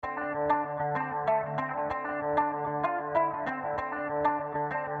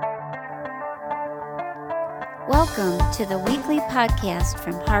Welcome to the weekly podcast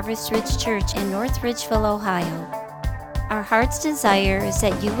from Harvest Ridge Church in North Ridgeville, Ohio. Our heart's desire is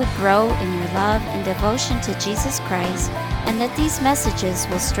that you would grow in your love and devotion to Jesus Christ, and that these messages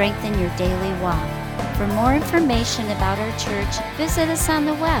will strengthen your daily walk. For more information about our church, visit us on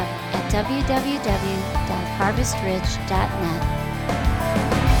the web at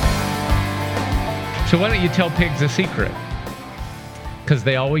www.harvestridge.net. So why don't you tell pigs a secret? Because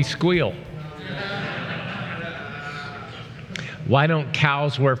they always squeal. Why don't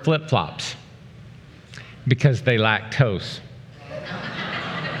cows wear flip-flops? Because they lactose.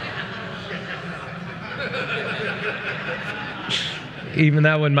 Even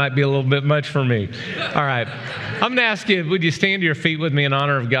that one might be a little bit much for me. All right. I'm going to ask you, would you stand to your feet with me in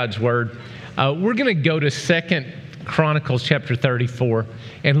honor of God's Word? We're going to go to 2 Chronicles chapter 34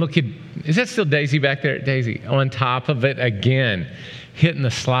 and look at, is that still Daisy back there? Daisy, on top of it again, hitting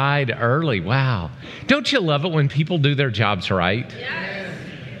the slide early. Wow. Don't you love it when people do their jobs right? Yes.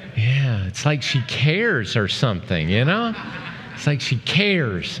 Yeah, it's like she cares or something, you know? It's like she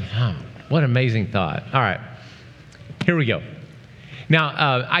cares. Oh, what an amazing thought. All right, here we go.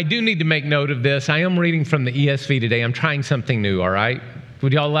 Now, I do need to make note of this. I am reading from the ESV today. I'm trying something new, all right?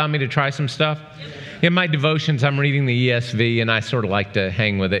 Would y'all allow me to try some stuff? In my devotions, I'm reading the ESV, and I sort of like to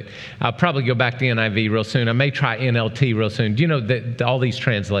hang with it. I'll probably go back to NIV real soon. I may try NLT real soon. Do you know that all these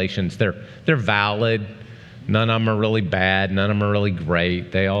translations, they're valid. None of them are really bad. None of them are really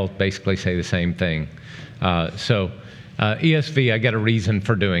great. They all basically say the same thing. ESV, I got a reason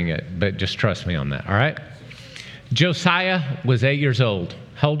for doing it, but just trust me on that, all right? Josiah was 8 years old.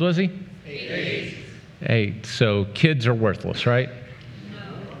 How old was he? 8. 8. So kids are worthless, right?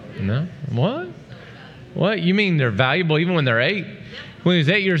 No? What? What? You mean they're valuable even when they're 8? When he was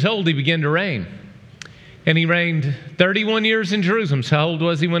 8 years old, he began to reign. And he reigned 31 years in Jerusalem. So how old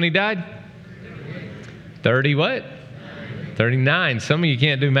was he when he died? 30 what? 39. Some of you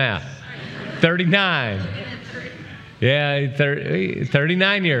can't do math. 39. Yeah,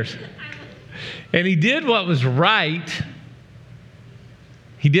 39 years. And he did what was right.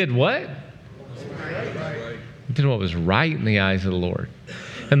 He did what? He did what was right in the eyes of the Lord.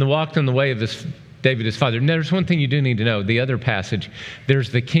 And walked in the way of David, his father. And there's one thing you do need to know. The other passage,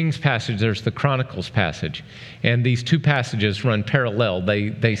 there's the Kings passage, there's the Chronicles passage. And these two passages run parallel.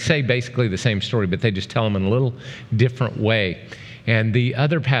 They say basically the same story, but they just tell them in a little different way. And the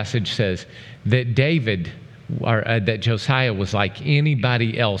other passage says that that Josiah was like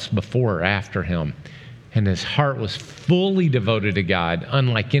anybody else before or after him. And his heart was fully devoted to God,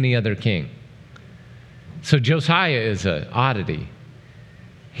 unlike any other king. So Josiah is an oddity.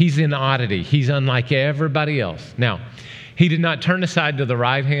 He's an oddity. He's unlike everybody else. Now, he did not turn aside to the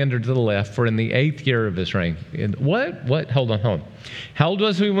right hand or to the left, for in the 8th year of his reign. What? Hold on. How old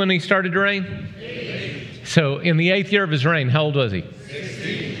was he when he started to reign? 8. So in the 8th year of his reign, how old was he?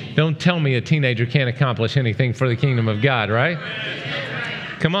 16. Don't tell me a teenager can't accomplish anything for the kingdom of God, right?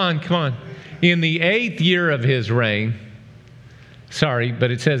 Come on. In the 8th year of his reign, sorry,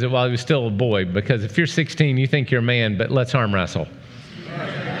 but it says it while he was still a boy, because if you're 16, you think you're a man, but let's arm wrestle.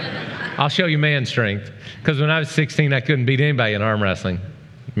 I'll show you man strength, because when I was 16, I couldn't beat anybody in arm wrestling.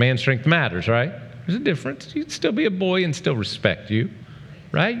 Man strength matters, right? There's a difference. You can still be a boy and still respect you,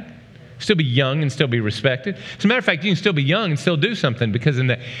 right? Still be young and still be respected. As a matter of fact, you can still be young and still do something, because in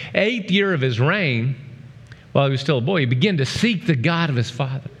the 8th year of his reign, while he was still a boy, he began to seek the God of his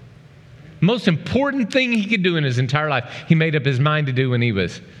father. Most important thing he could do in his entire life, he made up his mind to do when he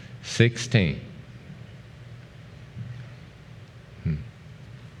was 16.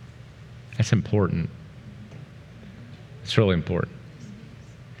 That's important. It's really important.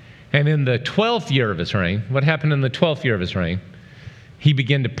 And in the 12th year of his reign, what happened in the 12th year of his reign? He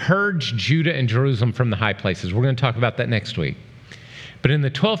began to purge Judah and Jerusalem from the high places. We're going to talk about that next week. But in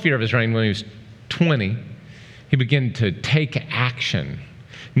the 12th year of his reign, when he was 20, he began to take action.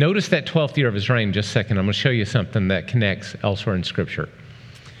 Notice that 12th year of his reign, just a second. I'm going to show you something that connects elsewhere in Scripture.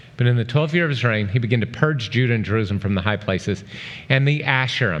 But in the 12th year of his reign, he began to purge Judah and Jerusalem from the high places and the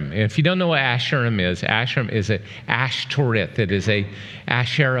Asherim. And if you don't know what Asherim is an Ashtoreth. It is a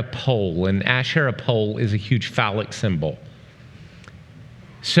Asherah pole. And Asherah pole is a huge phallic symbol.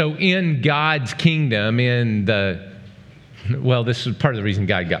 So in God's kingdom, this is part of the reason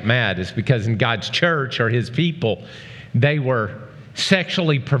God got mad, is because in God's church, or his people, they were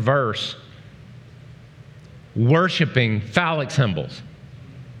sexually perverse, worshiping phallic symbols.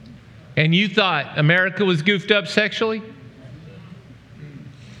 And you thought America was goofed up sexually?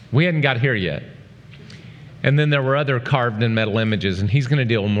 We hadn't got here yet. And then there were other carved in metal images, and he's going to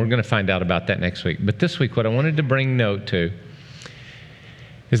deal, and we're going to find out about that next week. But this week, what I wanted to bring note to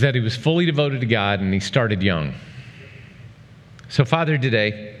is that he was fully devoted to God, and he started young. So, Father,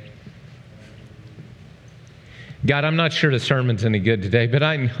 today, God, I'm not sure the sermon's any good today, but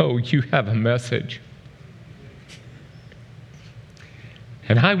I know you have a message.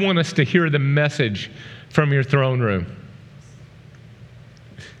 And I want us to hear the message from your throne room.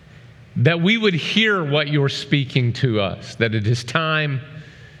 That we would hear what you're speaking to us, that it is time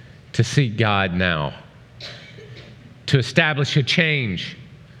to seek God now, to establish a change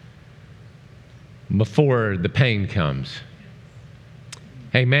before the pain comes.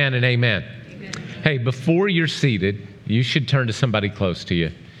 Amen and amen. Amen. Hey, before you're seated, you should turn to somebody close to you,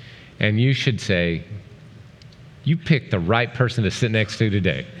 and you should say, you picked the right person to sit next to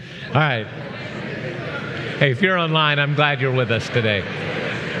today. All right. Hey, if you're online, I'm glad you're with us today.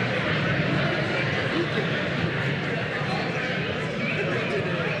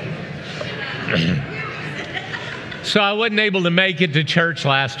 So I wasn't able to make it to church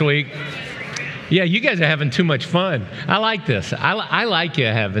last week. Yeah, you guys are having too much fun. I like this. I like you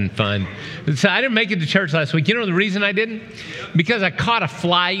having fun. So I didn't make it to church last week. You know the reason I didn't? Because I caught a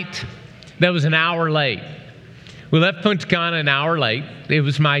flight that was an hour late. We left Punta Cana an hour late. It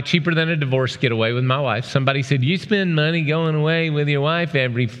was my cheaper than a divorce getaway with my wife. Somebody said, you spend money going away with your wife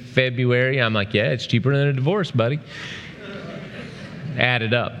every February? I'm like, yeah, it's cheaper than a divorce, buddy. Add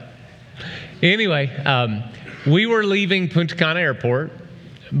it up. Anyway, we were leaving Punta Cana Airport,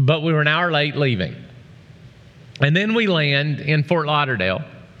 but we were an hour late leaving. And then we land in Fort Lauderdale,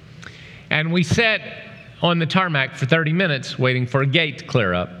 and we sat on the tarmac for 30 minutes waiting for a gate to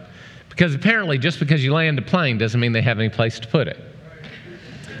clear up, because apparently just because you land a plane doesn't mean they have any place to put it.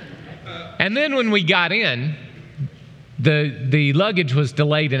 And then when we got in, the luggage was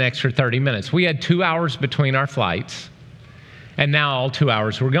delayed an extra 30 minutes. We had 2 hours between our flights, and now all 2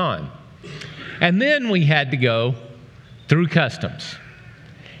 hours were gone. And then we had to go through customs.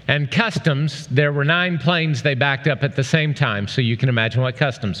 And customs, there were 9 planes they backed up at the same time, so you can imagine what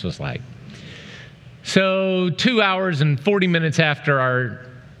customs was like. So 2 hours and 40 minutes after our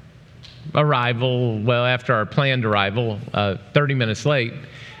arrival, well, after our planned arrival, 30 minutes late,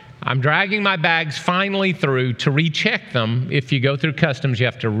 I'm dragging my bags finally through to recheck them. If you go through customs, you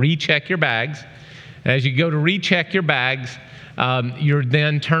have to recheck your bags. As you go to recheck your bags, you're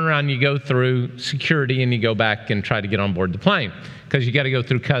then turn around, you go through security, and you go back and try to get on board the plane, because you got to go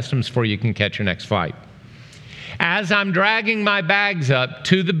through customs before you can catch your next flight. As I'm dragging my bags up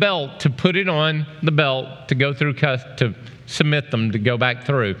to the belt to put it on the belt to go through to submit them to go back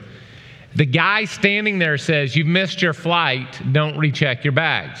through, the guy standing there says, "You've missed your flight. Don't recheck your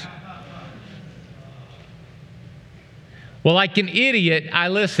bags." Well, like an idiot, I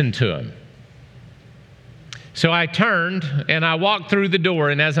listened to him. So I turned and I walked through the door,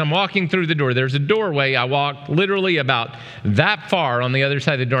 and as I'm walking through the door, there's a doorway. I walked literally about that far on the other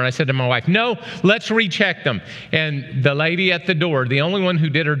side of the door, and I said to my wife, "No, let's recheck them." And the lady at the door, the only one who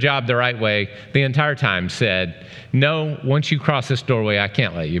did her job the right way the entire time, said, "No, once you cross this doorway, I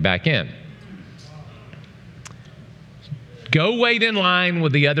can't let you back in. Go wait in line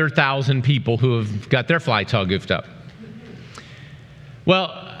with the other 1,000 people who have got their flights all goofed up."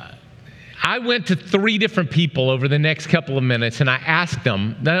 Well, I went to 3 different people over the next couple of minutes, and I asked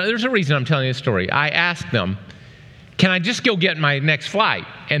them, now, there's a reason I'm telling you this story. I asked them, "Can I just go get my next flight?"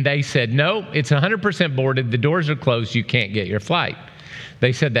 And they said, "No, it's 100% boarded. The doors are closed. You can't get your flight."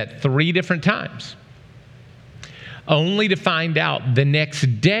 They said that 3 different times, only to find out the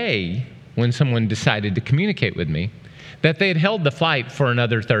next day when someone decided to communicate with me that they had held the flight for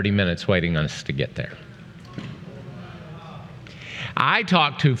another 30 minutes waiting on us to get there. I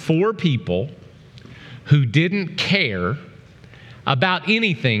talked to 4 people who didn't care about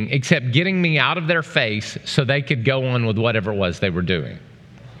anything except getting me out of their face so they could go on with whatever it was they were doing.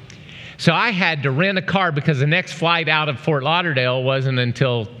 So I had to rent a car because the next flight out of Fort Lauderdale wasn't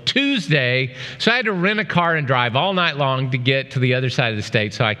until Tuesday. So I had to rent a car and drive all night long to get to the other side of the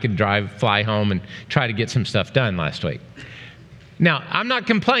state so I could fly home and try to get some stuff done last week. Now, I'm not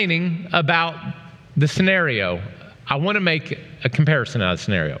complaining about the scenario. I want to make a comparison out of the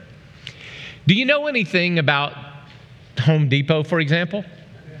scenario. Do you know anything about Home Depot, for example?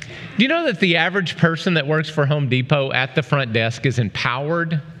 Do you know that the average person that works for Home Depot at the front desk is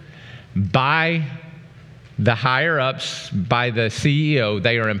empowered by the higher-ups, by the CEO?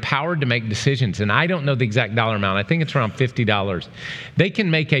 They are empowered to make decisions, and I don't know the exact dollar amount. I think it's around $50. They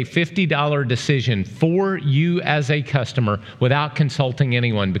can make a $50 decision for you as a customer without consulting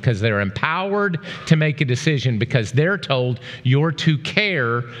anyone, because they're empowered to make a decision because they're told you're to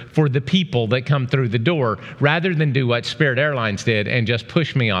care for the people that come through the door rather than do what Spirit Airlines did and just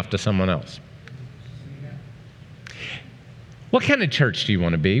push me off to someone else. What kind of church do you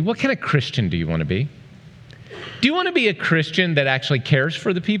want to be? What kind of Christian do you want to be? Do you want to be a Christian that actually cares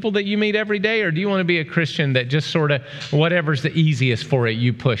for the people that you meet every day? Or do you want to be a Christian that just sort of whatever's the easiest for it,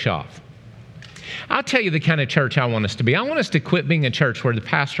 you push off? I'll tell you the kind of church I want us to be. I want us to quit being a church where the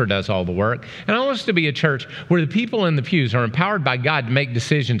pastor does all the work. And I want us to be a church where the people in the pews are empowered by God to make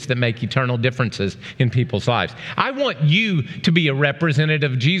decisions that make eternal differences in people's lives. I want you to be a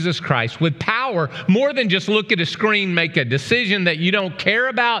representative of Jesus Christ with power, more than just look at a screen, make a decision that you don't care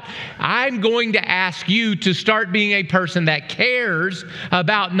about. I'm going to ask you to start being a person that cares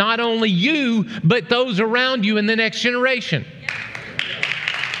about not only you, but those around you in the next generation.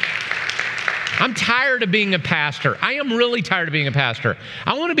 I'm tired of being a pastor. I am really tired of being a pastor.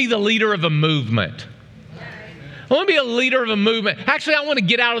 I want to be the leader of a movement. I want to be a leader of a movement. Actually, I want to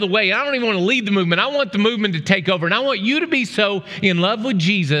get out of the way. I don't even want to lead the movement. I want the movement to take over. And I want you to be so in love with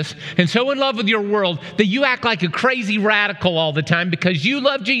Jesus and so in love with your world that you act like a crazy radical all the time because you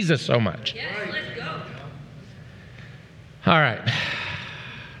love Jesus so much. Yes, let's go. All right.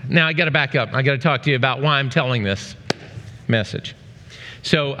 Now I got to back up. I got to talk to you about why I'm telling this message.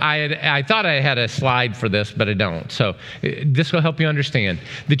 So I thought I had a slide for this, but I don't. So this will help you understand.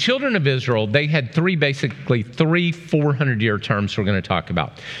 The children of Israel, they had basically three 400-year terms we're going to talk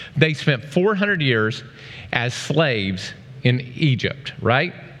about. They spent 400 years as slaves in Egypt,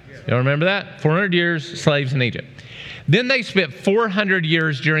 right? You remember that? 400 years slaves in Egypt. Then they spent 400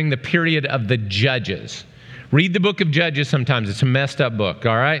 years during the period of the Judges. Read the book of Judges sometimes. It's a messed up book,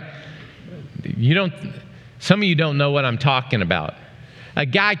 all right? Some of you don't know what I'm talking about. A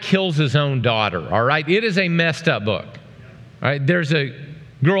guy kills his own daughter, all right? It is a messed up book, all right? There's a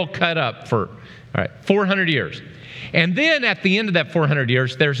girl cut up for, 400 years. And then at the end of that 400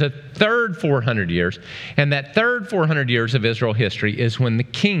 years, there's a third 400 years. And that third 400 years of Israel history is when the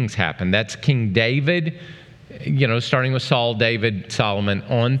kings happen. That's King David, starting with Saul, David, Solomon,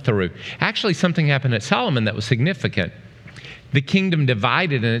 on through. Actually, something happened at Solomon that was significant. The kingdom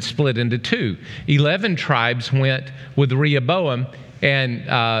divided and it split into two. 11 tribes went with Rehoboam,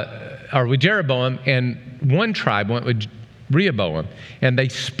 with Jeroboam, and one tribe went with Rehoboam. And they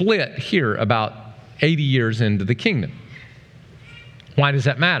split here about 80 years into the kingdom. Why does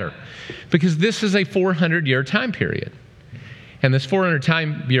that matter? Because this is a 400-year time period. And this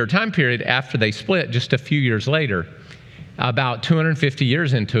 400-year time period after they split, just a few years later, about 250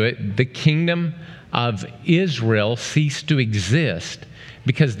 years into it, the kingdom of Israel ceased to exist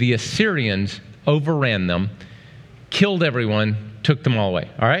because the Assyrians overran them, killed everyone, took them all away,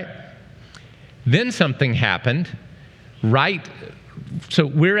 all right? Then something happened, right? So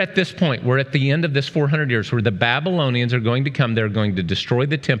we're at this point. We're at the end of this 400 years where the Babylonians are going to come. They're going to destroy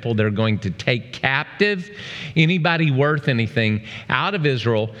the temple. They're going to take captive anybody worth anything out of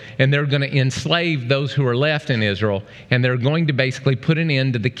Israel, and they're going to enslave those who are left in Israel, and they're going to basically put an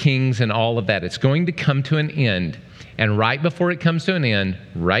end to the kings and all of that. It's going to come to an end, and right before it comes to an end,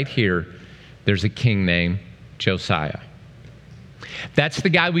 right here, there's a king named Josiah. That's the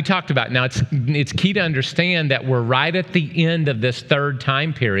guy we talked about. Now, it's key to understand that we're right at the end of this third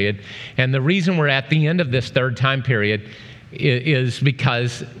time period. And the reason we're at the end of this third time period is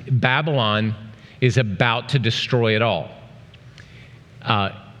because Babylon is about to destroy it all.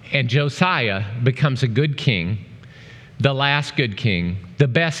 And Josiah becomes a good king, the last good king, the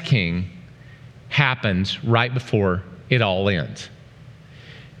best king, happens right before it all ends.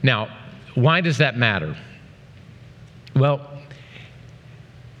 Now, why does that matter? Well,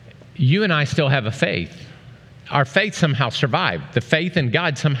 you and I still have a faith. Our faith somehow survived. The faith in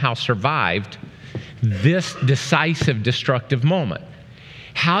God somehow survived this decisive, destructive moment.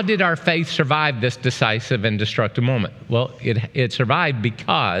 How did our faith survive this decisive and destructive moment? Well, it survived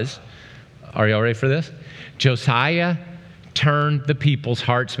because, are y'all ready for this? Josiah turned the people's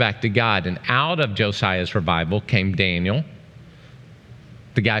hearts back to God. And out of Josiah's revival came Daniel,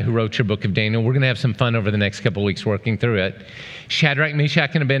 the guy who wrote your book of Daniel. We're going to have some fun over the next couple of weeks working through it. Shadrach,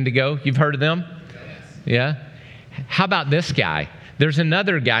 Meshach, and Abednego. You've heard of them? Yes. Yeah? How about this guy? There's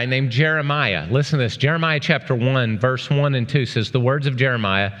another guy named Jeremiah. Listen to this. Jeremiah chapter 1, verse 1 and 2 says, the words of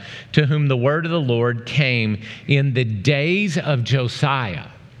Jeremiah, to whom the word of the Lord came in the days of Josiah,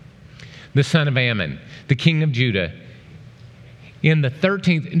 the son of Ammon, the king of Judah. In the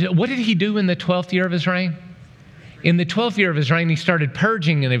 13th, what did he do in the 12th year of his reign? In the 12th year of his reign, he started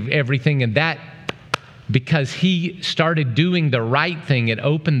purging and everything, and that, because he started doing the right thing, it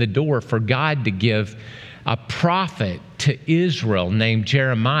opened the door for God to give a prophet to Israel named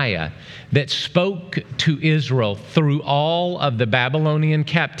Jeremiah that spoke to Israel through all of the Babylonian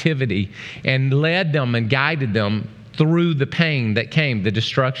captivity and led them and guided them through the pain that came, the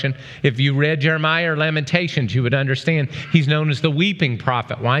destruction. If you read Jeremiah or Lamentations, you would understand he's known as the weeping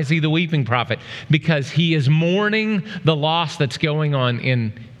prophet. Why is he the weeping prophet? Because he is mourning the loss that's going on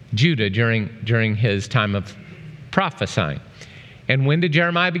in Judah during his time of prophesying. And when did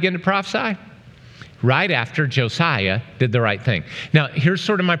Jeremiah begin to prophesy? Right after Josiah did the right thing. Now, here's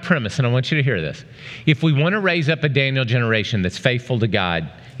sort of my premise, and I want you to hear this. If we want to raise up a Daniel generation that's faithful to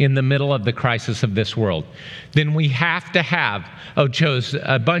God in the middle of the crisis of this world, then we have to have a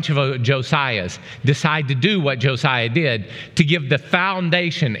bunch of Josiahs decide to do what Josiah did to give the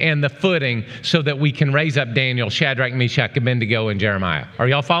foundation and the footing so that we can raise up Daniel, Shadrach, Meshach, Abednego, and Jeremiah. Are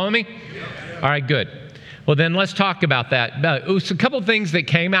y'all following me? All right, good. Well, then let's talk about that. It was a couple of things that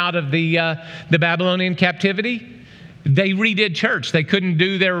came out of the Babylonian captivity. They redid church. They couldn't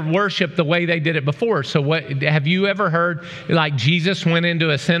do their worship the way they did it before. So have you ever heard, like Jesus went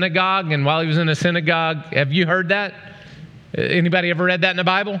into a synagogue, and while he was in a synagogue, have you heard that? Anybody ever read that in the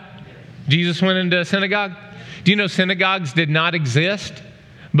Bible? Jesus went into a synagogue? Do you know synagogues did not exist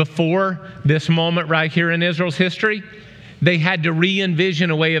before this moment right here in Israel's history? They had to re-envision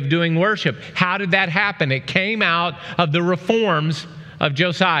a way of doing worship. How did that happen? It came out of the reforms of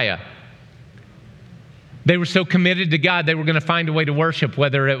Josiah. They were so committed to God, they were going to find a way to worship,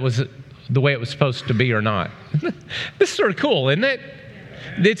 whether it was the way it was supposed to be or not. This is sort of cool, isn't it?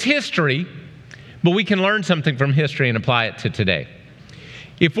 It's history, but we can learn something from history and apply it to today.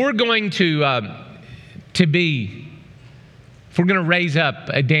 If we're going if we're going to raise up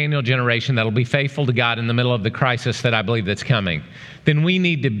a Daniel generation that'll be faithful to God in the middle of the crisis that I believe that's coming, then we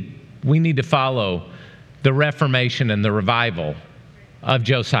need to follow the Reformation and the revival of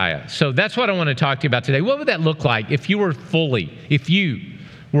Josiah. So that's what I want to talk to you about today. What would that look like if you were fully,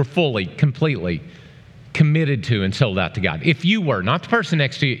 completely committed to and sold out to God? If you were, not the person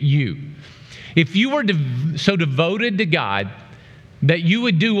next to you. If you were so devoted to God that you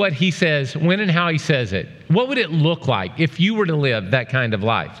would do what he says, when and how he says it, what would it look like if you were to live that kind of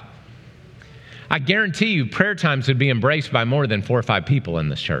life? I guarantee you prayer times would be embraced by more than 4 or 5 people in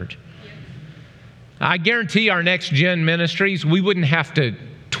this church. I guarantee our next gen ministries, we wouldn't have to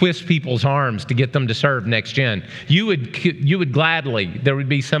twist people's arms to get them to serve next gen. You would gladly, there would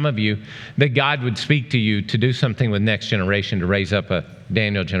be some of you that God would speak to you to do something with next generation to raise up a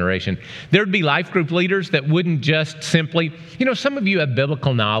Daniel generation. There would be life group leaders that wouldn't just simply, some of you have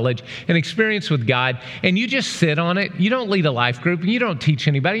biblical knowledge and experience with God, and you just sit on it. You don't lead a life group, and you don't teach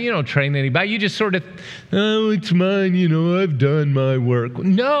anybody, you don't train anybody. You just sort of, oh, it's mine, I've done my work.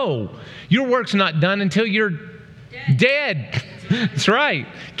 No, your work's not done until you're dead. That's right.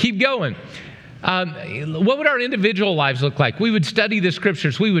 Keep going. What would our individual lives look like? We would study the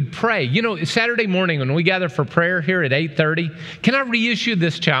scriptures. We would pray. Saturday morning when we gather for prayer here at 8:30, can I reissue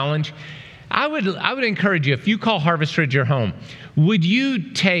this challenge? I would encourage you, if you call Harvest Ridge your home, would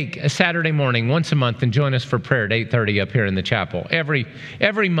you take a Saturday morning once a month and join us for prayer at 8:30 up here in the chapel? Every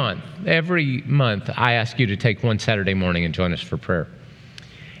month, I ask you to take one Saturday morning and join us for prayer.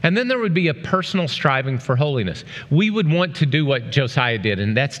 And then there would be a personal striving for holiness. We would want to do what Josiah did,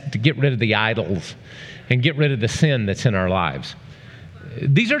 and that's to get rid of the idols and get rid of the sin that's in our lives.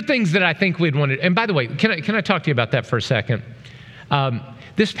 These are things that I think we'd want to. And by the way, can I talk to you about that for a second?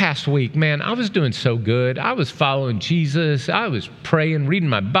 This past week, man, I was doing so good. I was following Jesus. I was praying, reading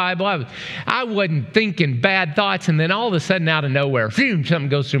my Bible. I wasn't thinking bad thoughts, and then all of a sudden, out of nowhere, something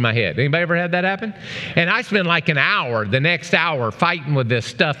goes through my head. Anybody ever had that happen? And I spent like an hour, the next hour, fighting with this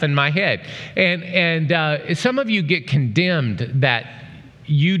stuff in my head. And some of you get condemned that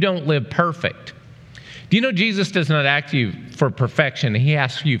you don't live perfect. Do you know Jesus does not ask you for perfection? He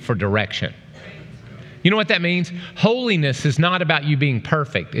asks you for direction. You know what that means? Holiness is not about you being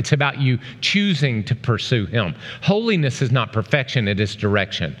perfect. It's about you choosing to pursue Him. Holiness is not perfection. It is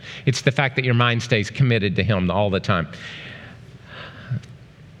direction. It's the fact that your mind stays committed to Him all the time.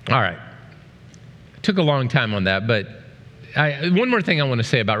 All right. Took a long time on that, but one more thing I want to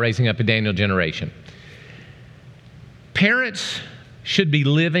say about raising up a Daniel generation. Parents should be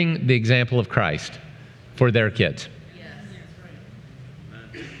living the example of Christ for their kids.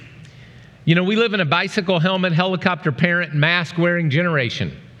 We live in a bicycle helmet, helicopter parent, mask-wearing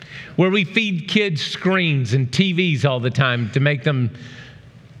generation where we feed kids screens and TVs all the time to make them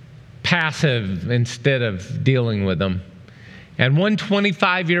passive instead of dealing with them. And one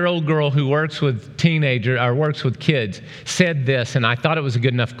 25-year-old girl who works with kids said this, and I thought it was a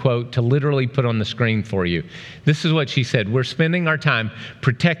good enough quote to literally put on the screen for you. This is what she said: "We're spending our time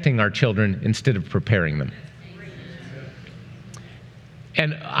protecting our children instead of preparing them."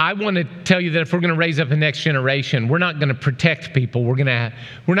 And I want to tell you that if we're going to raise up the next generation, we're not going to protect people. We're not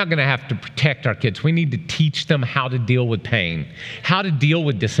going to have to protect our kids. We need to teach them how to deal with pain, how to deal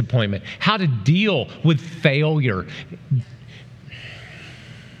with disappointment, how to deal with failure.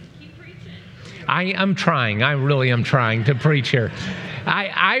 Keep preaching. I'm trying. I really am trying to preach here.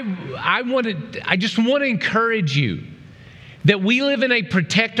 I just want to encourage you that we live in a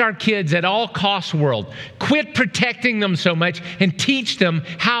protect our kids at all costs world. Quit protecting them so much and teach them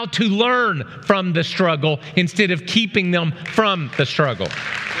how to learn from the struggle instead of keeping them from the struggle.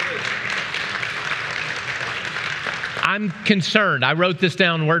 I'm concerned. I wrote this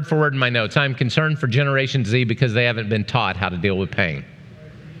down word for word in my notes. I'm concerned for Generation Z because they haven't been taught how to deal with pain.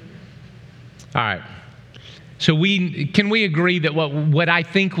 All right. So can we agree that what I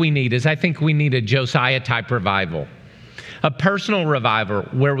think we need is I think we need a Josiah-type revival. A personal revival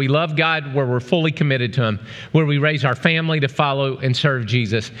where we love God, where we're fully committed to Him, where we raise our family to follow and serve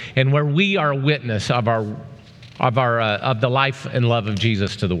Jesus, and where we are a witness of the life and love of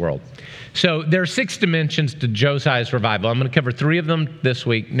Jesus to the world. So there are 6 dimensions to Josiah's revival. I'm going to cover 3 of them this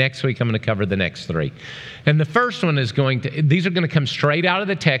week. Next week, I'm going to cover the next 3. And the first one is these are going to come straight out of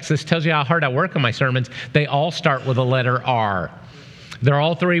the text. This tells you how hard I work on my sermons. They all start with a letter R. They're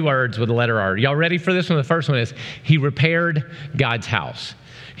all 3 words with the letter R. Y'all ready for this one? The first one is, he repaired God's house.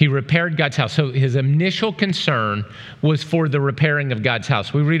 He repaired God's house. So his initial concern was for the repairing of God's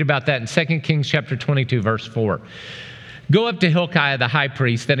house. We read about that in 2 Kings chapter 22, verse 4. Go up to Hilkiah the high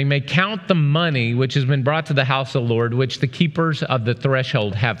priest, that he may count the money which has been brought to the house of the Lord, which the keepers of the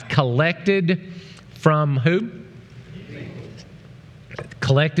threshold have collected from who?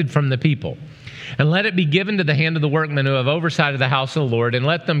 Collected from the people. And let it be given to the hand of the workmen who have oversight of the house of the Lord, and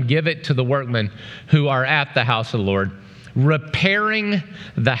let them give it to the workmen who are at the house of the Lord, repairing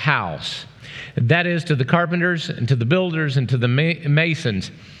the house. That is, to the carpenters and to the builders and to the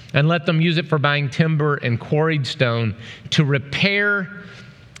masons, and let them use it for buying timber and quarried stone to repair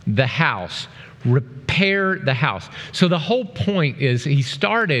the house. Repair the house. So the whole point is he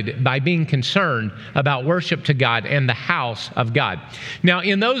started by being concerned about worship to God and the house of God. Now,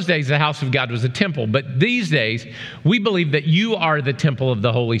 in those days, the house of God was a temple, but these days, we believe that you are the temple of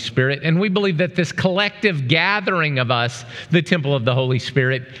the Holy Spirit, and we believe that this collective gathering of us, the temple of the Holy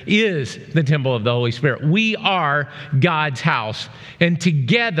Spirit, is the temple of the Holy Spirit. We are God's house, and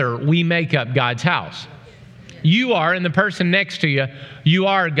together we make up God's house. You are, and the person next to you, you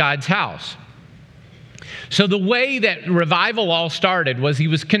are God's house. So the way that revival all started was he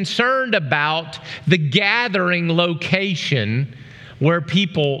was concerned about the gathering location where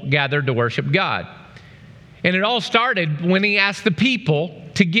people gathered to worship God. And it all started when he asked the people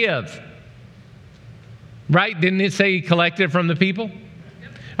to give. Right? Didn't it say he collected from the people? Yep.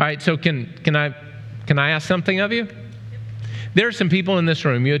 All right, so can I ask something of you? Yep. There are some people in this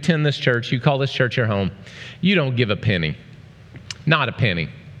room, you attend this church, you call this church your home. You don't give a penny. Not a penny.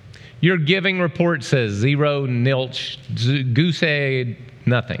 Your giving report says 0, nilch, goose egg,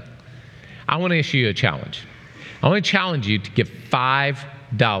 nothing. I want to issue you a challenge. I want to challenge you to give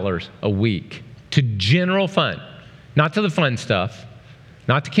 $5 a week to general fund, not to the fun stuff,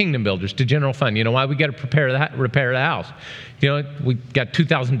 not to Kingdom Builders, to general fund. You know why? We got to repair the house. You know, we got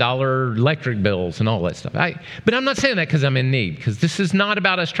 $2,000 electric bills and all that stuff. But I'm not saying that because I'm in need, because this is not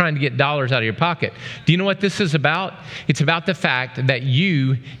about us trying to get dollars out of your pocket. Do you know what this is about? It's about the fact that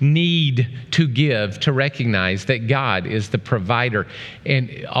you need to give to recognize that God is the provider.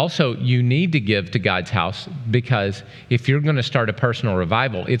 And also, you need to give to God's house because if you're going to start a personal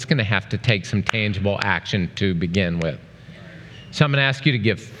revival, it's going to have to take some tangible action to begin with. So I'm going to ask you to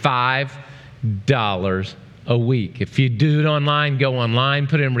give $5 a week. If you do it online, go online,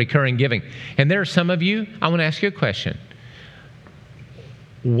 put in recurring giving. And there are some of you, I want to ask you a question.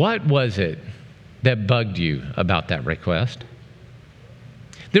 What was it that bugged you about that request?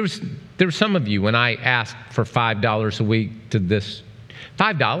 There were some of you when I asked for $5 a week to this.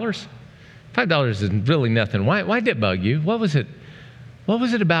 $5? $5 is really nothing. Why did it bug you? What was it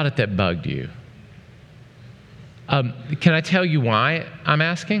about it that bugged you? Can I tell you why I'm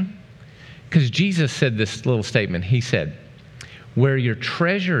asking? Because Jesus said this little statement. He said, where your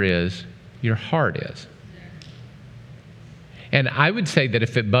treasure is, your heart is. And I would say that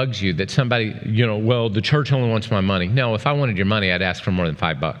if it bugs you that somebody, well, the church only wants my money. No, if I wanted your money, I'd ask for more than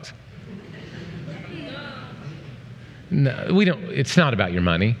 $5. No, we don't. It's not about your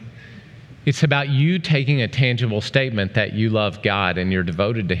money. It's about you taking a tangible statement that you love God and you're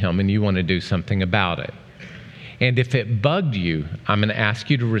devoted to Him and you want to do something about it. And if it bugged you, I'm going to ask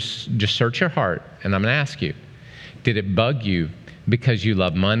you to just search your heart, and I'm going to ask you, did it bug you because you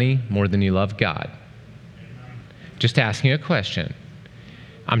love money more than you love God? Just asking a question.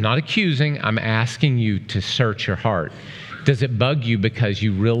 I'm not accusing. I'm asking you to search your heart. Does it bug you because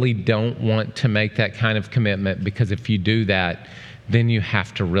you really don't want to make that kind of commitment? Because if you do that, then you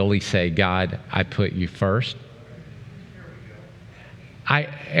have to really say, God, I put you first.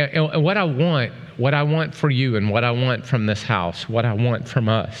 What I want for you and what I want from this house, what I want from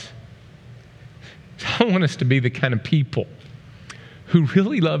us, I want us to be the kind of people who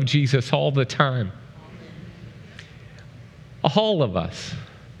really love Jesus all the time. All of us.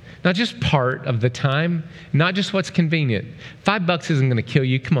 Not just part of the time, not just what's convenient. $5 isn't going to kill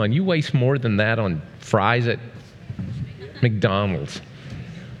you. Come on, you waste more than that on fries at McDonald's.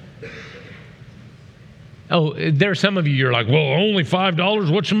 Oh, there are some of you, you're like, well, only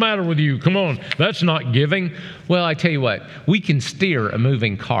 $5? What's the matter with you? Come on, that's not giving. Well, I tell you what, we can steer a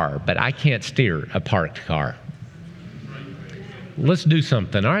moving car, but I can't steer a parked car. Let's do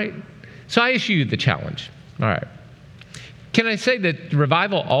something, all right? So I issue you the challenge, all right? Can I say that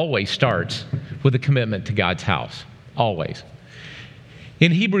revival always starts with a commitment to God's house? Always.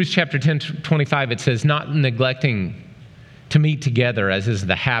 In Hebrews chapter 10:25, it says, not neglecting to meet together as is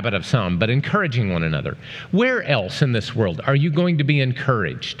the habit of some, but encouraging one another. Where else in this world are you going to be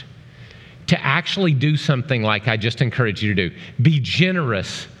encouraged to actually do something like I just encouraged you to do? Be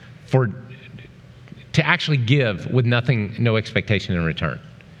generous to actually give with no expectation in return.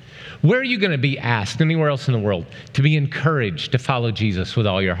 Where are you going to be asked anywhere else in the world to be encouraged to follow Jesus with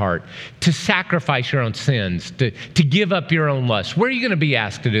all your heart, to sacrifice your own sins, to give up your own lust? Where are you going to be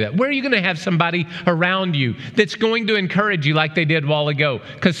asked to do that? Where are you going to have somebody around you that's going to encourage you like they did a while ago?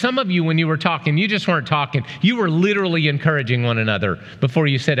 Because some of you, when you were talking, you just weren't talking. You were literally encouraging one another before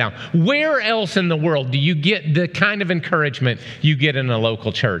you sit down. Where else in the world do you get the kind of encouragement you get in a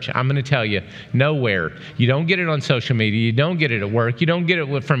local church? I'm going to tell you, nowhere. You don't get it on social media. You don't get it at work. You don't get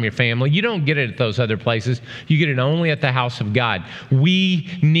it from your family. You don't get it at those other places. You get it only at the house of God. We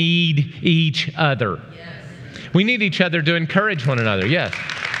need each other. Yes. We need each other to encourage one another. Yes.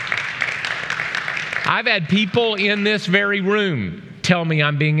 I've had people in this very room tell me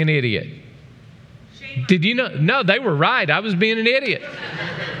I'm being an idiot. Did you know? No, they were right. I was being an idiot.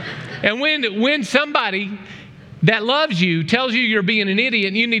 And when somebody that loves you tells you you're being an idiot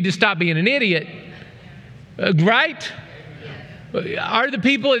and you need to stop being an idiot, right? Are the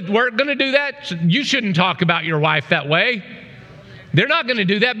people at work going to do that? You shouldn't talk about your wife that way. They're not going to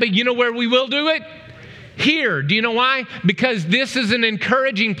do that, but you know where we will do it? Here. Do you know why? Because this is an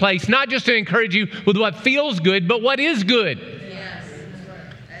encouraging place, not just to encourage you with what feels good, but what is good. Yes.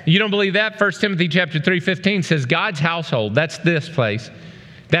 You don't believe that? 1 Timothy chapter 3:15 says God's household, that's this place.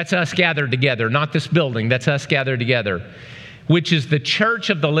 That's us gathered together, not this building. That's us gathered together, which is the church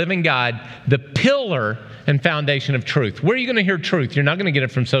of the living God, the pillar and foundation of truth. Where are you going to hear truth? You're not going to get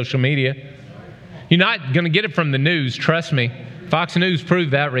it from social media. You're not going to get it from the news, trust me. Fox News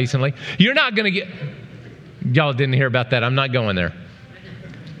proved that recently. You're not going to get... Y'all didn't hear about that. I'm not going there.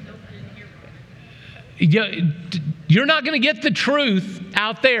 You're not going to get the truth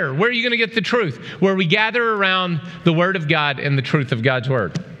out there. Where are you going to get the truth? Where we gather around the Word of God and the truth of God's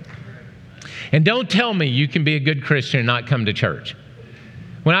Word. And don't tell me you can be a good Christian and not come to church.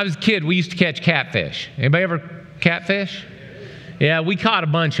 When I was a kid, we used to catch catfish. Anybody ever catfish? Yeah, we caught a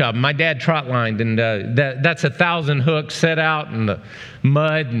bunch of them. My dad trot lined, and that's 1,000 hooks set out in the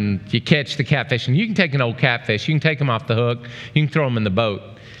mud, and you catch the catfish. And you can take an old catfish, you can take them off the hook, you can throw them in the boat.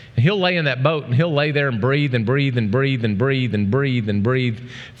 And he'll lay in that boat, and he'll lay there and breathe and breathe and breathe and breathe and breathe and breathe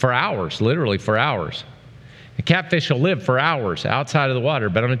for hours, literally for hours. The catfish will live for hours outside of the water,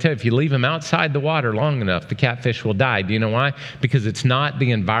 but I'm going to tell you, if you leave him outside the water long enough, the catfish will die. Do you know why? Because it's not the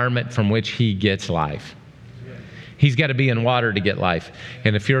environment from which he gets life. He's got to be in water to get life.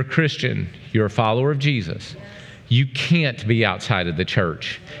 And if you're a Christian, you're a follower of Jesus, you can't be outside of the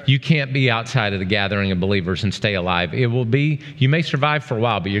church. You can't be outside of the gathering of believers and stay alive. It will be, you may survive for a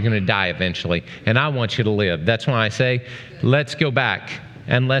while, but you're going to die eventually. And I want you to live. That's why I say, let's go back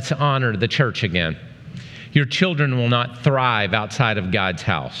and let's honor the church again. Your children will not thrive outside of God's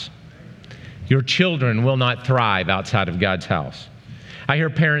house. Your children will not thrive outside of God's house. I hear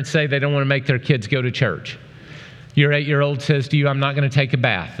parents say they don't want to make their kids go to church. Your 8-year-old says to you, I'm not going to take a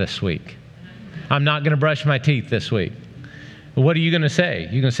bath this week. I'm not going to brush my teeth this week. What are you going to say?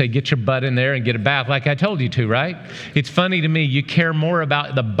 You're going to say, get your butt in there and get a bath like I told you to, right? It's funny to me, you care more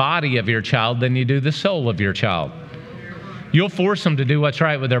about the body of your child than you do the soul of your child. You'll force them to do what's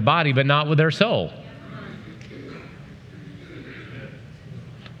right with their body, but not with their soul.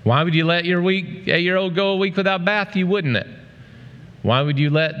 Why would you let your 8-year-old go a week without bath? You wouldn't it? Why would you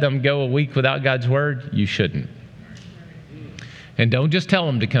let them go a week without God's Word? You shouldn't. And don't just tell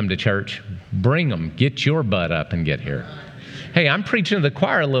them to come to church. Bring them. Get your butt up and get here. Hey, I'm preaching to the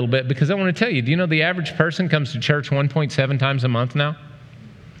choir a little bit because I want to tell you, do you know the average person comes to church 1.7 times a month now?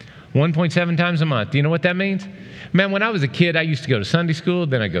 1.7 times a month. Do you know what that means? Man, when I was a kid, I used to go to Sunday school,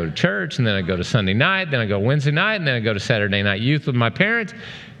 then I go to church, and then I go to Sunday night, then I go Wednesday night, and then I go to Saturday night youth with my parents.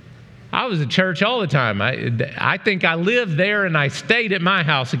 I was at church all the time. I think I lived there and I stayed at my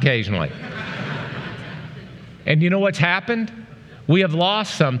house occasionally. And you know what's happened? We have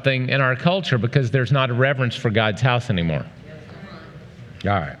lost something in our culture because there's not a reverence for God's house anymore. All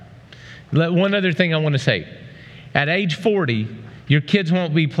right. One other thing I want to say. At age 40, your kids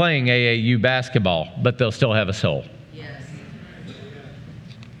won't be playing AAU basketball, but they'll still have a soul. Yes.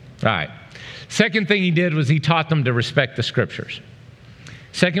 All right. Second thing he did was he taught them to respect the Scriptures.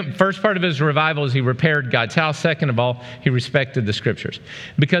 First part of his revival is he repaired God's house. Second of all, he respected the Scriptures.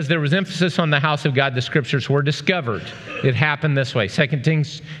 Because there was emphasis on the house of God, the Scriptures were discovered. It happened this way. 2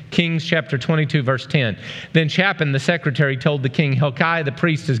 Kings chapter 22, verse 10. Then Shaphan, the secretary, told the king, Hilkiah, the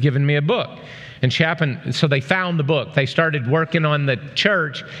priest, has given me a book. And Shaphan, so they found the book. They started working on the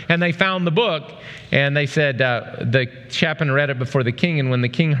church, and they found the book. And they said, Shaphan read it before the king, and when the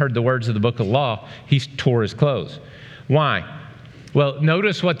king heard the words of the book of law, he tore his clothes. Why? Well,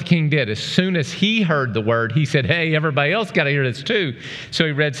 notice what the king did. As soon as he heard the word, he said, hey, everybody else got to hear this too. So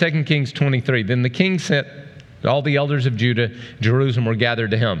he read 2 Kings 23. Then the king sent all the elders of Judah, Jerusalem were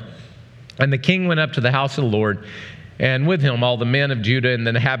gathered to him. And the king went up to the house of the Lord, and with him all the men of Judah and the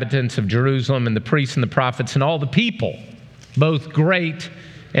inhabitants of Jerusalem and the priests and the prophets and all the people, both great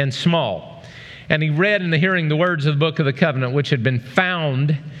and small. And he read in the hearing the words of the book of the covenant, which had been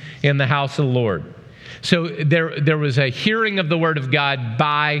found in the house of the Lord. So there was a hearing of the word of God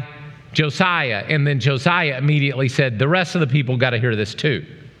by Josiah, and then Josiah immediately said, the rest of the people got to hear this too.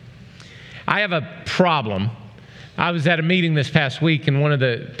 I have a problem. I was at a meeting this past week, and one of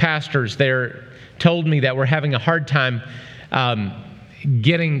the pastors there told me that we're having a hard time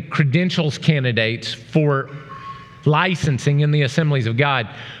getting credentials candidates for licensing in the Assemblies of God.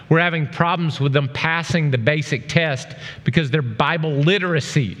 We're having problems with them passing the basic test because their Bible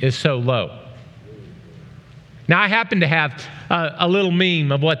literacy is so low. Now, I happen to have a little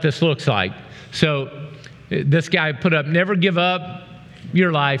meme of what this looks like. So this guy put up, never give up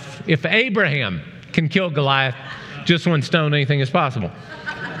your life. If Abraham can kill Goliath, just one stone, anything is possible.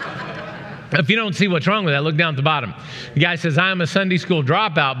 If you don't see what's wrong with that, look down at the bottom. The guy says, I'm a Sunday school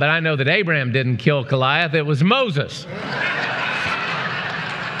dropout, but I know that Abraham didn't kill Goliath. It was Moses.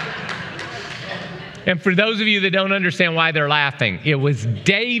 And for those of you that don't understand why they're laughing, it was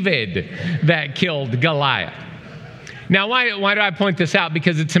David that killed Goliath. Now, why do I point this out?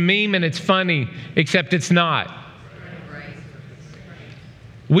 Because it's a meme and it's funny, except it's not.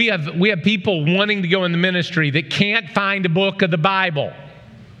 We have people wanting to go in the ministry that can't find a book of the Bible.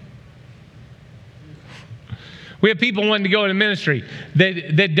 We have people wanting to go into ministry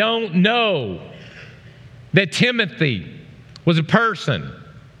that don't know that Timothy was a person,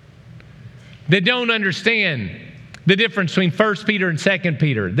 that don't understand the difference between 1 Peter and 2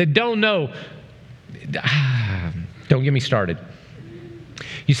 Peter, that don't know. Don't get me started.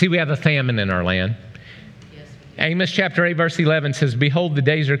 You see, we have a famine in our land. Yes. Amos chapter 8, verse 11 says, behold, the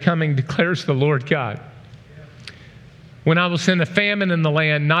days are coming, declares the Lord God, when I will send a famine in the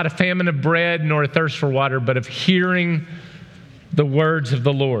land, not a famine of bread nor a thirst for water, but of hearing the words of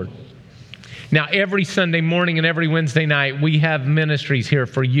the Lord. Now, every Sunday morning and every Wednesday night, we have ministries here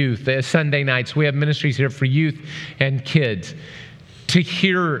for youth. Sunday nights, we have ministries here for youth and kids to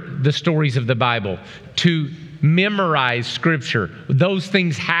hear the stories of the Bible, to memorize Scripture. Those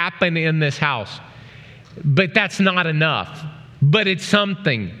things happen in this house. But that's not enough. But it's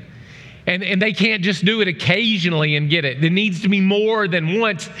something. And they can't just do it occasionally and get it. There needs to be more than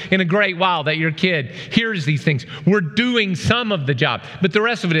once in a great while that your kid hears these things. We're doing some of the job. But the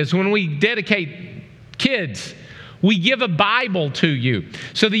rest of it is when we dedicate kids, we give a Bible to you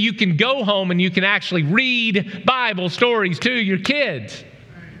so that you can go home and you can actually read Bible stories to your kids.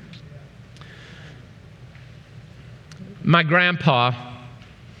 My grandpa,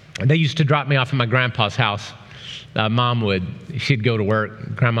 they used to drop me off at my grandpa's house. Mom would, she'd go to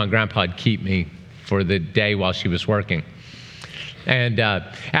work. Grandma and Grandpa would keep me for the day while she was working. And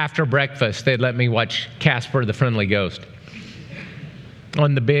after breakfast, they'd let me watch Casper the Friendly Ghost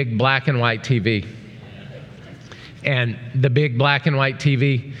on the big black and white TV. And the big black and white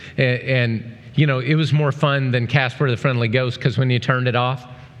TV, and you know, it was more fun than Casper the Friendly Ghost because when you turned it off,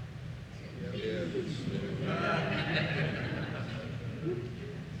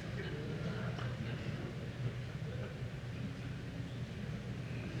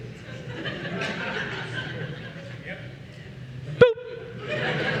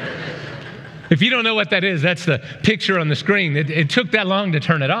 If you don't know what that is, that's the picture on the screen. It took that long to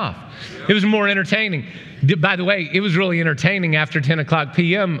turn it off. It was more entertaining. By the way, it was really entertaining after 10 o'clock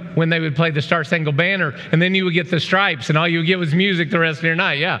p.m. when they would play the Star Spangled Banner, and then you would get the stripes, and all you would get was music the rest of your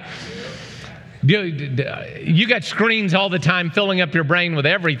night. Yeah. You got screens all the time filling up your brain with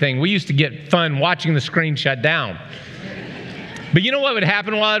everything. We used to get fun watching the screen shut down. But you know what would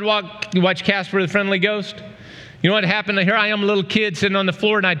happen while I'd watch Casper the Friendly Ghost? You know what happened? Here I am, a little kid sitting on the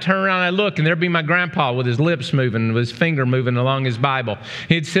floor, and I'd turn around and I'd look, and there'd be my grandpa with his lips moving, with his finger moving along his Bible.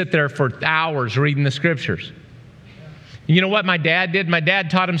 He'd sit there for hours reading the scriptures. You know what my dad did? My dad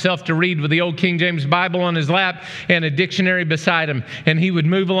taught himself to read with the old King James Bible on his lap and a dictionary beside him, and he would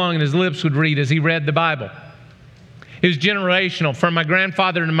move along and his lips would read as he read the Bible. It was generational. From my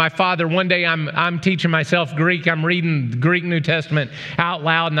grandfather to my father, one day I'm teaching myself Greek. I'm reading the Greek New Testament out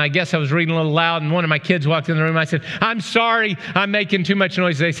loud, and I guess I was reading a little loud, and one of my kids walked in the room. I said, "I'm sorry, I'm making too much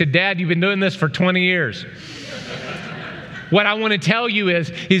noise." They said, "Dad, you've been doing this for 20 years. What I want to tell you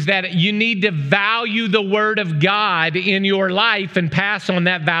is that you need to value the Word of God in your life and pass on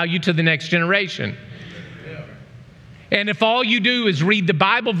that value to the next generation. And if all you do is read the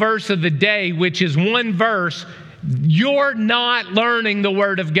Bible verse of the day, which is one verse, you're not learning the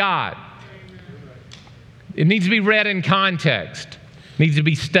Word of God. It needs to be read in context. It needs to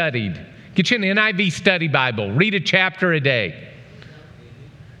be studied. Get you an NIV study Bible. Read a chapter a day.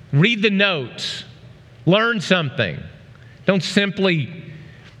 Read the notes. Learn something. Don't simply...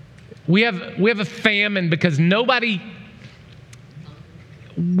 We have a famine because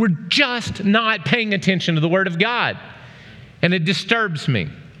we're just not paying attention to the Word of God. And it disturbs me.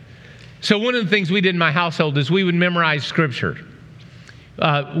 So one of the things we did in my household is we would memorize Scripture.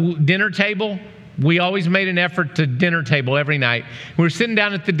 Dinner table, we always made an effort to dinner table every night. We were sitting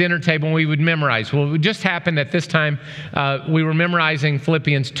down at the dinner table and we would memorize. Well, it just happened at this time, we were memorizing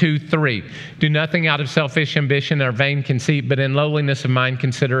Philippians 2:3. Do nothing out of selfish ambition or vain conceit, but in lowliness of mind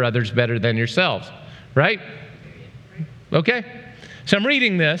consider others better than yourselves. Right? Okay? So I'm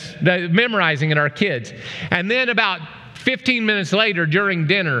reading this, memorizing it, our kids. And then about 15 minutes later during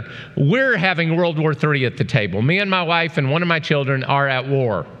dinner, we're having World War III at the table. Me and my wife and one of my children are at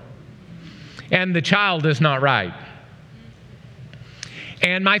war. And the child is not right.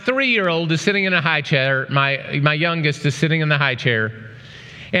 And my 3-year-old is sitting in a high chair. My youngest is sitting in the high chair.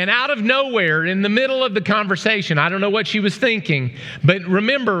 And out of nowhere, in the middle of the conversation, I don't know what she was thinking, but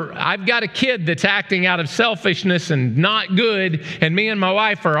remember, I've got a kid that's acting out of selfishness and not good, and me and my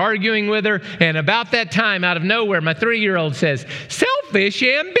wife are arguing with her, and about that time, out of nowhere, my 3-year-old says, "Selfish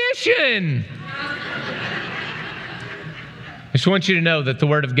ambition." I just want you to know that the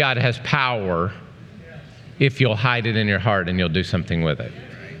Word of God has power if you'll hide it in your heart and you'll do something with it.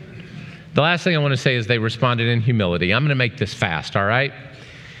 The last thing I want to say is they responded in humility. I'm going to make this fast, all right?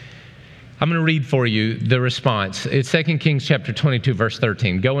 I'm going to read for you the response. It's 2 Kings chapter 22, verse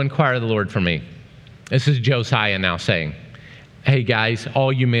 13. Go inquire of the Lord for me. This is Josiah now saying, hey guys,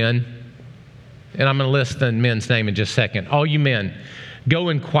 all you men, and I'm going to list the men's name in just a second. All you men, go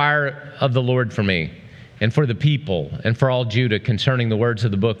inquire of the Lord for me and for the people and for all Judah concerning the words of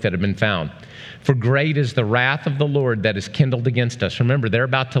the book that have been found. For great is the wrath of the Lord that is kindled against us. Remember, they're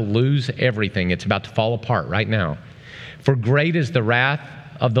about to lose everything. It's about to fall apart right now. For great is the wrath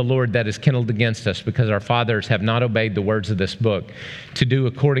of the Lord that is kindled against us, because our fathers have not obeyed the words of this book to do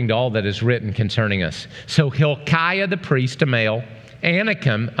according to all that is written concerning us. So Hilkiah the priest, a male,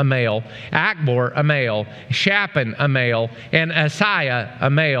 Anakim, a male, Akbor, a male, Shaphan, a male, and Asaiah, a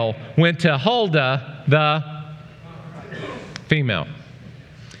male, went to Huldah, the female.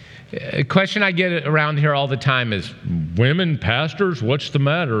 A question I get around here all the time is, women pastors, what's the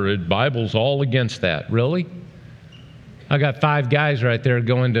matter? The Bible's all against that. Really? I got 5 guys right there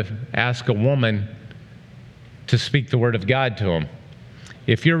going to ask a woman to speak the word of God to them.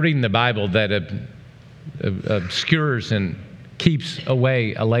 If you're reading the Bible that obscures and keeps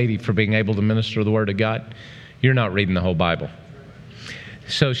away a lady from being able to minister the word of God, you're not reading the whole Bible.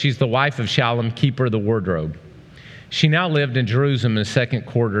 So she's the wife of Shallum, keeper of the wardrobe. She now lived in Jerusalem in the 2nd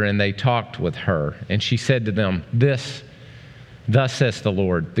quarter, and they talked with her. And she said to them, thus says the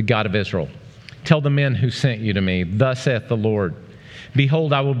Lord, the God of Israel. Tell the men who sent you to me, thus saith the Lord,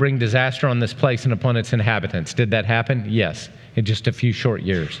 behold, I will bring disaster on this place and upon its inhabitants. Did that happen? Yes, in just a few short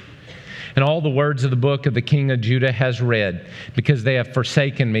years. And all the words of the book of the king of Judah has read, because they have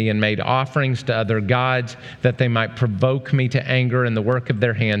forsaken me and made offerings to other gods, that they might provoke me to anger in the work of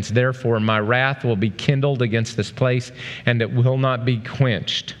their hands. Therefore, my wrath will be kindled against this place, and it will not be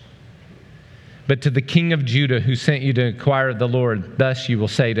quenched. But to the King of Judah who sent you to inquire of the Lord, thus you will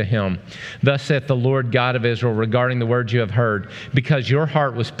say to him, thus saith the Lord God of Israel regarding the words you have heard, because your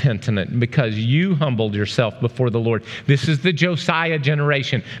heart was penitent, because you humbled yourself before the Lord. This is the Josiah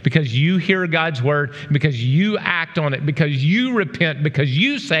generation, because you hear God's word, because you act on it, because you repent, because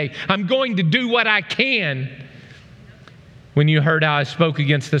you say, I'm going to do what I can. When you heard how I spoke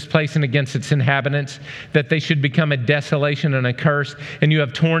against this place and against its inhabitants, that they should become a desolation and a curse, and you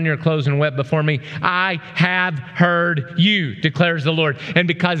have torn your clothes and wept before me, I have heard you, declares the Lord. And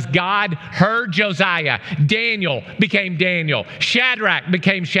because God heard Josiah, Daniel became Daniel, Shadrach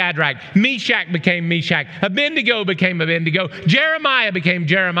became Shadrach, Meshach became Meshach, Abednego became Abednego, Jeremiah became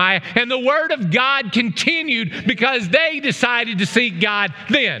Jeremiah, and the word of God continued because they decided to seek God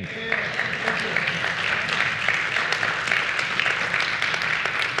then.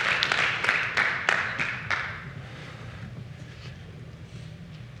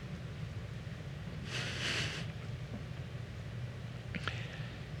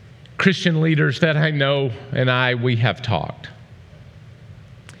 Christian leaders that I know and we have talked.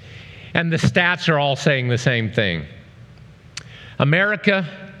 And the stats are all saying the same thing. America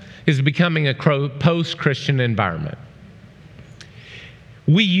is becoming a post-Christian environment.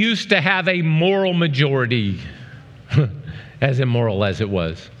 We used to have a moral majority, as immoral as it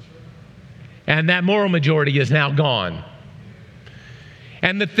was. And that moral majority is now gone.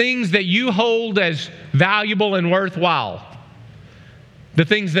 And the things that you hold as valuable and worthwhile, the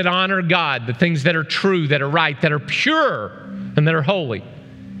things that honor God, the things that are true, that are right, that are pure, and that are holy,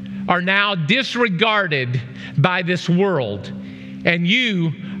 are now disregarded by this world. And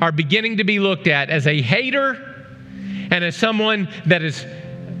you are beginning to be looked at as a hater and as someone that is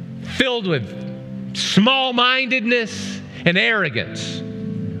filled with small-mindedness and arrogance.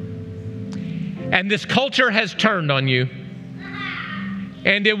 And this culture has turned on you,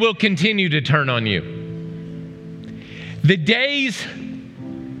 and it will continue to turn on you. The days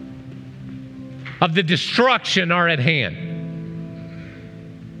of the destruction are at hand.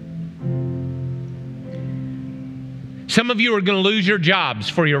 Some of you are going to lose your jobs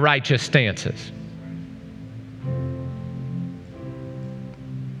for your righteous stances.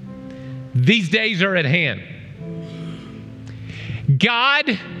 These days are at hand.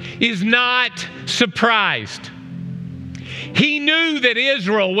 God is not surprised. He knew that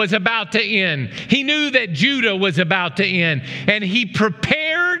Israel was about to end. He knew that Judah was about to end. And he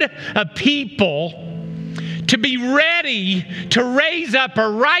prepared a people to be ready to raise up a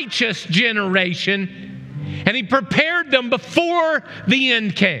righteous generation. And he prepared them before the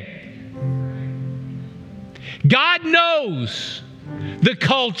end came. God knows the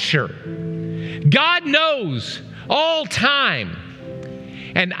culture. God knows all time.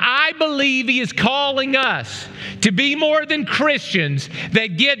 And I believe he is calling us to be more than Christians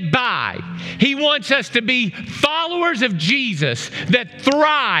that get by. He wants us to be followers of Jesus that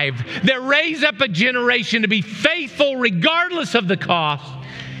thrive, that raise up a generation to be faithful regardless of the cost,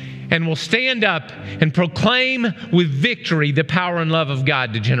 and will stand up and proclaim with victory the power and love of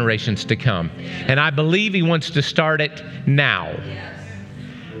God to generations to come. And I believe he wants to start it now.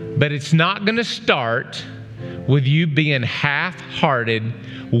 But it's not going to start with you being half-hearted,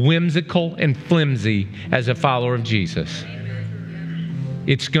 whimsical, and flimsy as a follower of Jesus.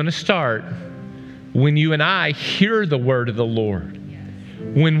 It's going to start when you and I hear the word of the Lord,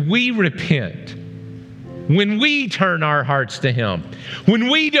 when we repent, when we turn our hearts to him, when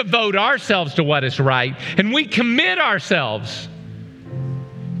we devote ourselves to what is right, and we commit ourselves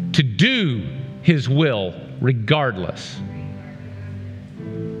to do his will regardless.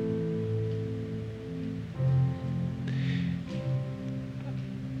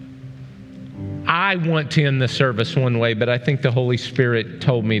 I want to end the service one way, but I think the Holy Spirit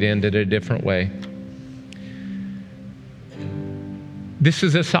told me to end it a different way. This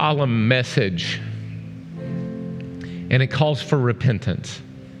is a solemn message, and it calls for repentance,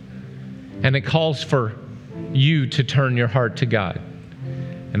 and it calls for you to turn your heart to God.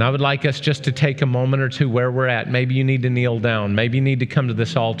 And I would like us just to take a moment or two where we're at. Maybe you need to kneel down. Maybe you need to come to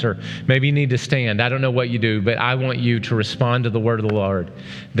this altar. Maybe you need to stand. I don't know what you do, but I want you to respond to the word of the Lord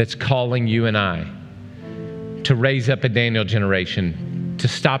that's calling you and I to raise up a Daniel generation, to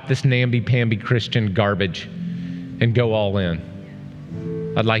stop this namby-pamby Christian garbage and go all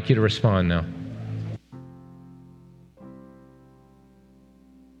in. I'd like you to respond now.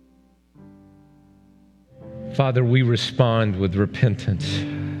 Father, we respond with repentance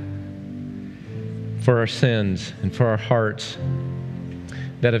for our sins and for our hearts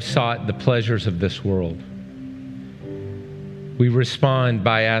that have sought the pleasures of this world. We respond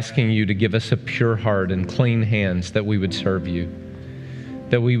by asking you to give us a pure heart and clean hands that we would serve you.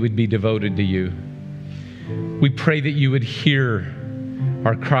 that we would be devoted to you. We pray that you would hear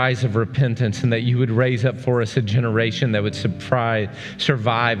our cries of repentance and that you would raise up for us a generation that would survive,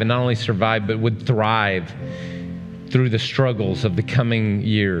 and not only survive, but would thrive through the struggles of the coming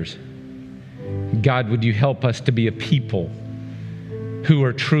years. God, would you help us to be a people who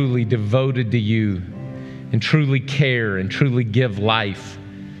are truly devoted to you and truly care and truly give life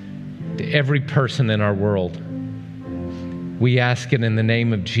to every person in our world. We ask it in the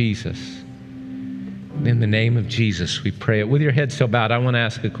name of Jesus. In the name of Jesus, we pray it. With your head so bowed, I want to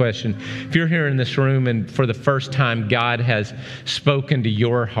ask a question. If you're here in this room and for the first time God has spoken to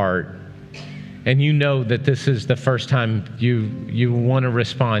your heart, and you know that this is the first time you want to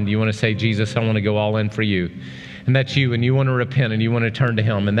respond, you want to say, Jesus, I want to go all in for you. And that's you, and you want to repent, and you want to turn to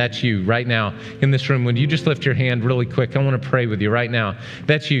him, and that's you right now in this room. Would you just lift your hand really quick? I want to pray with you right now.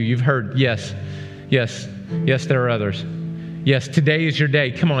 That's you. You've heard, yes, yes, yes, there are others. Yes, today is your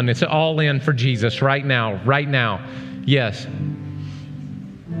day. Come on, it's all in for Jesus right now, right now. Yes.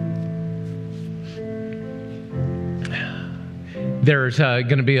 There's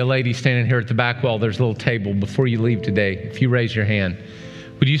going to be a lady standing here at the back wall. There's a little table before you leave today. If you raise your hand,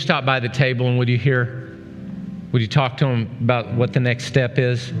 would you stop by the table and would you talk to them about what the next step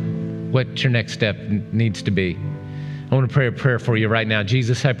is? What your next step needs to be? I want to pray a prayer for you right now.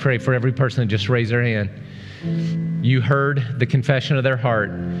 Jesus, I pray for every person that just raised their hand. You heard the confession of their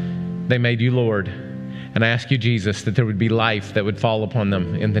heart. They made you Lord. And I ask you, Jesus, that there would be life that would fall upon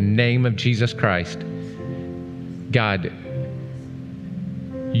them in the name of Jesus Christ. God,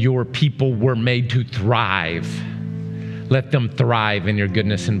 your people were made to thrive. Let them thrive in your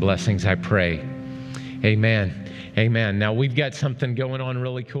goodness and blessings, I pray. Amen. Amen. Now, we've got something going on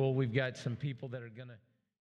really cool. We've got some people that are going to...